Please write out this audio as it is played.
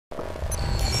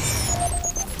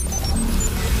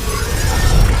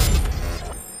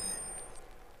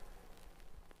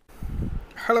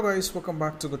Hello guys, welcome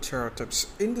back to the Terra Tips.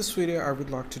 In this video I would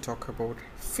like to talk about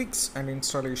fix and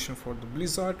installation for the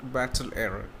Blizzard battle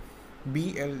error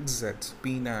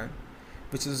BLZBNTBTS000007D0,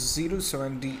 which is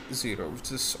 07D0,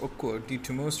 which is occurred due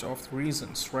to most of the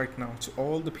reasons right now to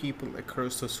all the people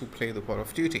across those who play the Call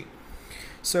of Duty.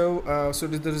 So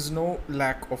there is no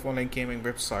lack of online gaming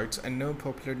websites, and no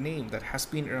popular name that has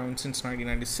been around since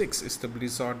 1996 is the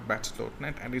Blizzard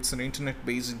Battle.net, and it's an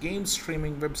internet-based game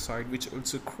streaming website which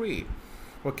also create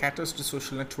or caters to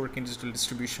social networking, digital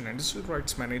distribution, and digital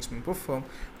rights management platform,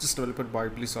 which is developed by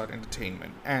Blizzard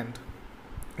Entertainment, and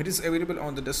it is available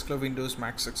on the desktop, Windows,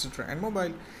 Macs, etc. and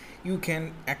mobile. You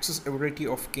can access a variety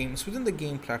of games within the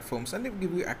game platforms, and they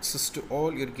give you access to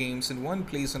all your games in one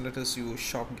place and let us you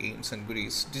shop games and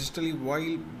goodies digitally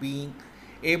while being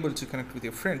able to connect with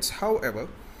your friends. However,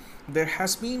 there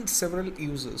has been several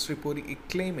users reporting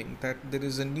claiming that there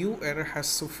is a new error has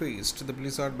surfaced to the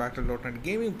Blizzard Battle.net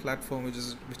gaming platform, which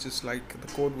is like the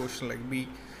code version like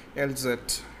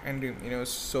BLZ and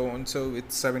so on. So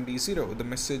it's 7D0. The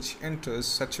message enters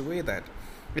such a way that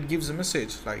it gives a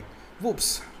message like,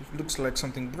 whoops, it looks like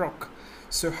something broke.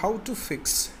 So how to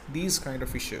fix these kind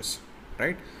of issues,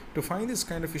 right? To find these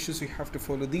kind of issues, you have to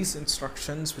follow these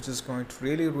instructions, which is going to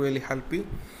really help you.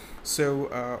 So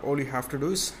all you have to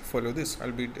do is follow this.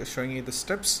 I'll be showing you the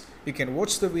steps. You can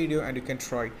watch the video and you can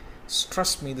try.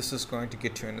 Trust me, this is going to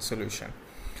get you in a solution.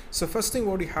 So first thing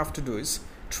what you have to do is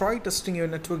try testing your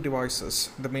network devices.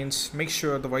 That means make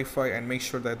sure the Wi-Fi and make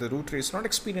sure that the router is not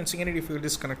experiencing any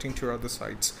difficulties connecting to your other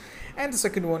sites. And the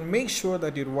second one, make sure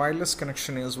that your wireless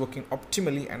connection is working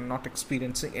optimally and not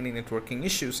experiencing any networking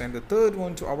issues. And the third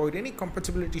one, to avoid any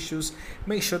compatibility issues,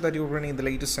 make sure that you're running the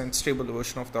latest and stable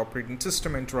version of the operating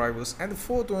system and drivers. And the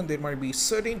fourth one, there might be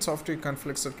certain software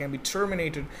conflicts that can be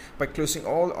terminated by closing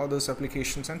all others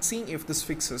applications and seeing if this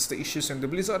fixes the issues in the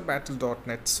Blizzard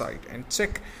Battle.net site, and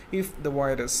check if the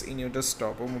virus in your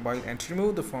desktop or mobile and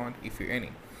remove the font if you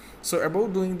any. So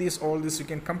about doing all this you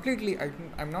can completely,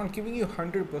 I'm not giving you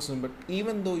 100%, but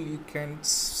even though you can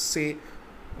say,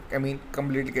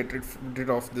 completely get rid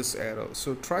of this error.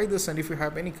 So try this, and if you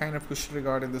have any kind of question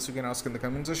regarding this, you can ask in the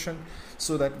comment section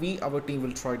so that our team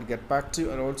will try to get back to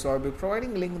you. And also I'll be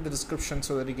providing a link in the description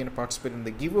so that you can participate in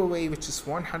the giveaway, which is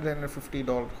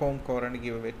 $150 home quarantine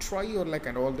giveaway. Try your luck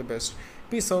and all the best.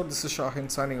 Peace out. This is Shahin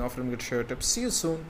signing off from Good Share Tips. See you soon.